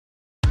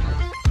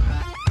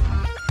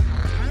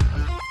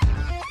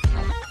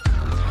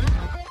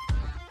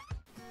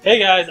Hey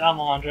guys, I'm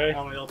Andre.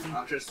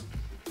 I'm Tristan.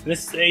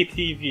 This is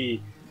ATV.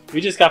 We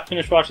just got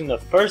finished watching the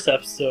first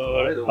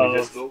episode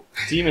of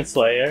Demon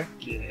Slayer.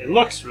 Yeah, it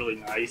looks really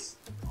nice.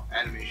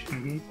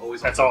 Animation.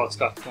 Always. That's all it's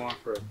got going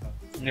for it.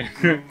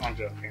 I'm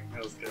joking.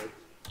 It was good.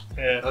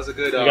 Yeah. That was a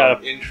good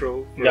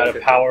intro. We got a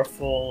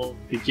powerful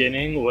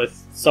beginning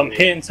with some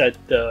hints at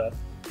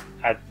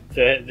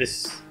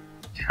this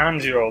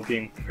Tanjiro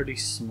being pretty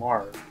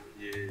smart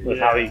with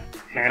how he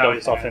handled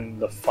himself in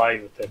the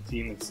fight with the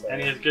Demon Slayer.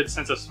 And he has a good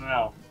sense of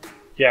smell.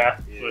 Yeah,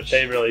 which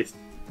they really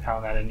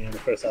found that in the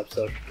first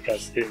episode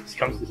because it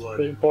becomes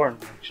pretty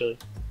important actually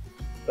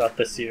throughout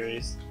the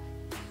series.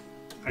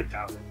 I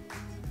doubt it.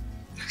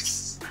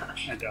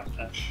 I doubt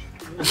that.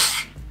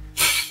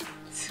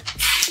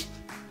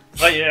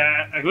 But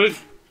yeah,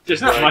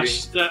 there's not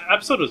much. The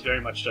episode was very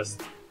much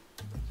just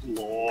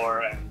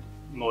lore and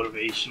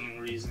motivation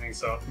and reasoning.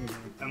 So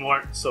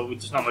so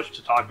there's not much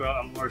to talk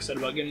about. I'm more excited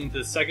about getting into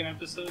the second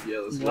episode.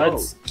 Yeah,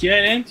 let's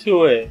get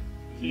into it.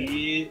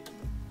 Yeah.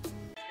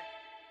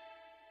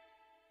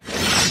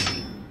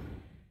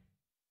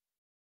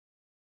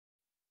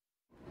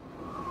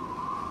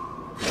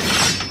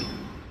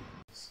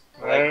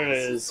 There it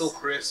is. It's so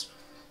crisp.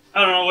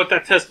 I don't know what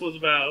that test was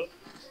about.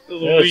 It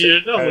was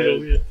weird. That was a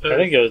weird test. I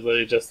think it was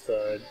literally just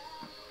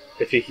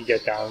if he could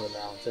get down the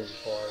mountain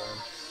before then.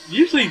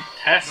 Usually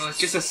tests. No, it's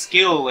just a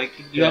skill. Like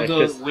you have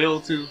the will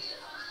to.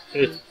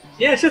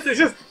 Yeah, it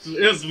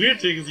was weird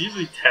too because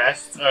usually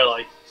tests are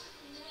like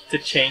to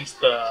change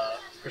the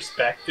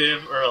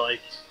perspective or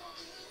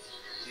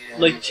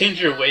like change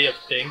your way of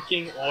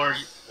thinking or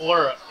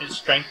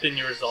strengthen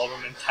your resolve or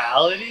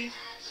mentality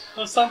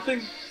of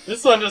something.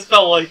 This one just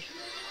felt like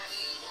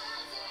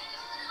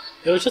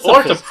it was just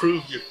to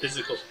prove your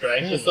physical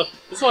strength and stuff.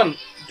 This one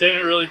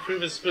didn't really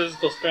prove his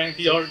physical strength.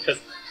 He already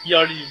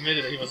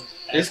admitted that he wasn't.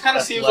 This kind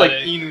of seems like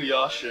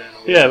Inuyasha.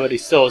 Yeah, but he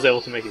still was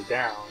able to make it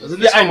down. Doesn't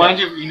this remind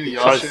you of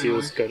Inuyasha? Because he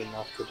was good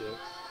enough to do.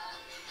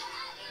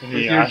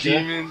 Inuyasha? You're a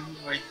demon,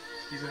 like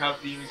you can have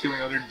demon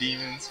killing other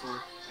demons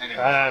for. Anyway.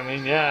 I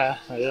mean, yeah,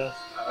 I guess.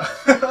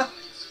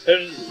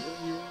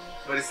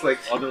 But it's like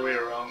other way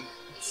around.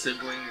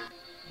 Sibling.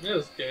 It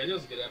was good. It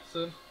was a good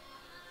episode.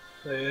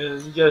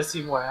 You gotta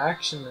see more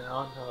action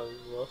now and how he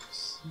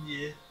looks.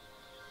 Yeah.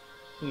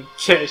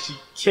 She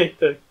kicked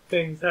the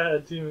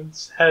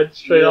demon's head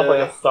straight off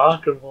like a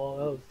soccer ball.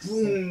 That was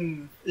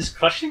boom. Is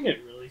crushing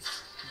it really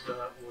the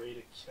way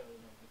to kill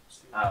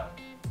him?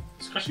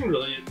 Is crushing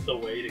really the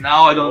way to kill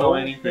now I don't know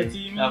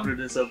anything after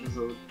this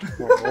episode.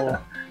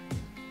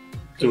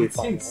 Do we it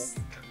seems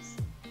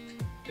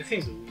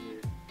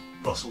weird.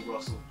 Russell.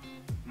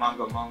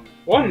 Manga.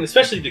 One,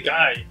 especially the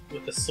guy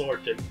with the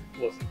sword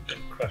wasn't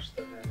gonna crush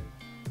the head.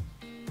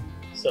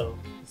 So,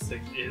 it's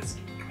like, is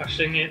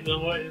crushing it the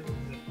way?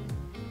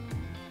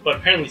 But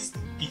apparently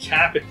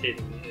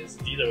decapitating it is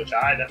either,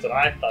 that's what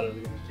I thought it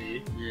was gonna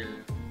be. Yeah.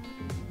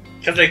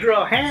 Because they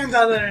grow hands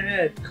out of their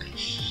head.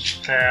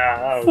 Yeah,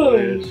 that was so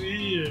weird.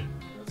 weird.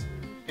 That's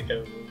weird. I think I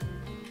was weird.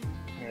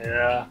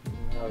 Yeah,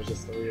 that was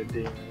just a weird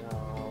demon. I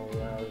don't know what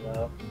that was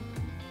about.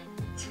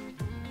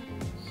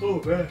 Oh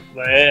man.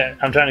 But yeah,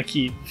 I'm trying to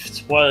keep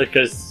spoiler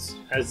because,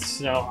 as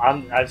you know,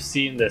 I've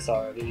seen this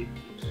already.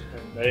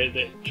 And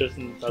they just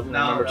doesn't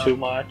remember too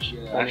much.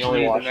 Yeah,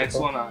 actually, the next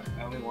one I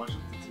only watched it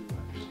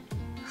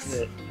 2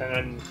 Yeah, and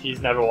then he's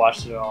never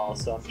watched it at all,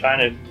 so I'm trying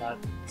to not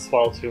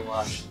spoil too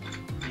much.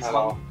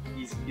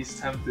 He's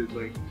tempted,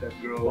 like that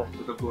girl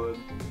with the blood.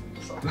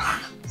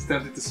 He's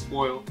tempted to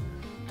spoil.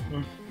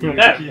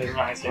 That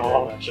reminds me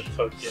very much of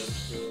Tokyo.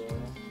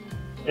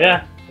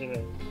 Yeah.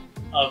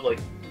 Of like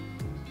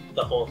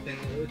the whole thing.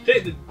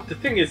 The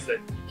thing is that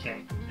you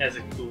can't, as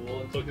a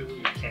ghoul in Tokyo,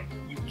 you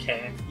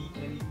can't eat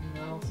anything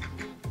else.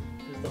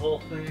 Is the whole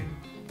thing.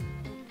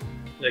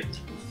 Like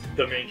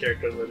the main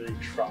character literally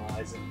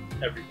tries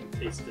and everything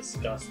tastes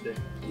disgusting.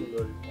 He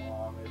literally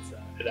vomits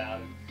it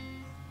out.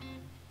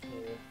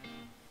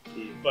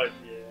 But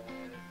yeah,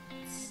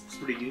 it's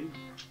pretty good.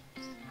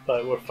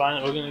 But we're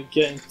gonna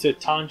get into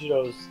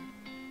Tanjiro's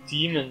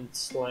demon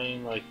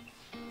slaying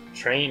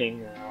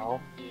training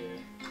now. Yeah.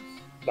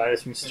 By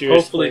this mysterious.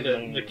 And hopefully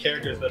the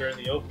characters that are in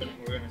the opening,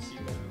 we're gonna see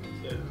them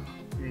too.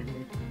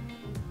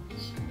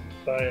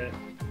 But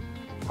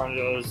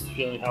Tanjiro's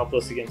feeling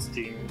helpless against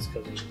demons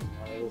because he's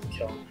not able to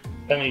kill him.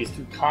 Apparently he's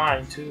too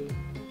kind too.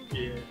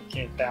 Yeah,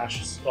 can't bash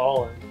his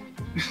skull in.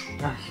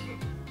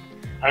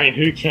 I mean,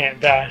 who can't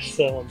bash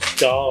someone's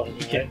skull?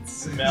 You can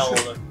smell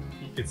the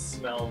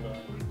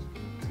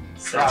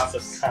sense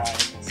of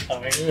kindness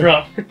coming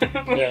from.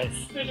 Yes.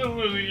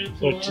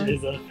 Which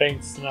is a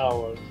faint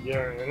smell of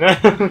urine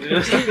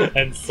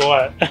and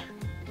sweat.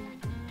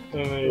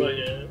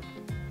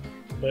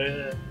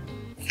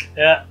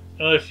 Yeah.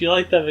 Well, if you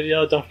like that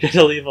video, don't forget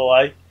to leave a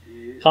like.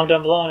 Comment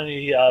down below on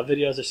any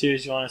videos or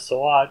series you want us to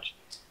watch,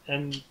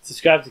 and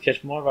subscribe to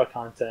catch more of our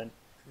content.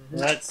 And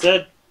that's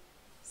it.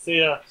 See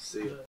ya.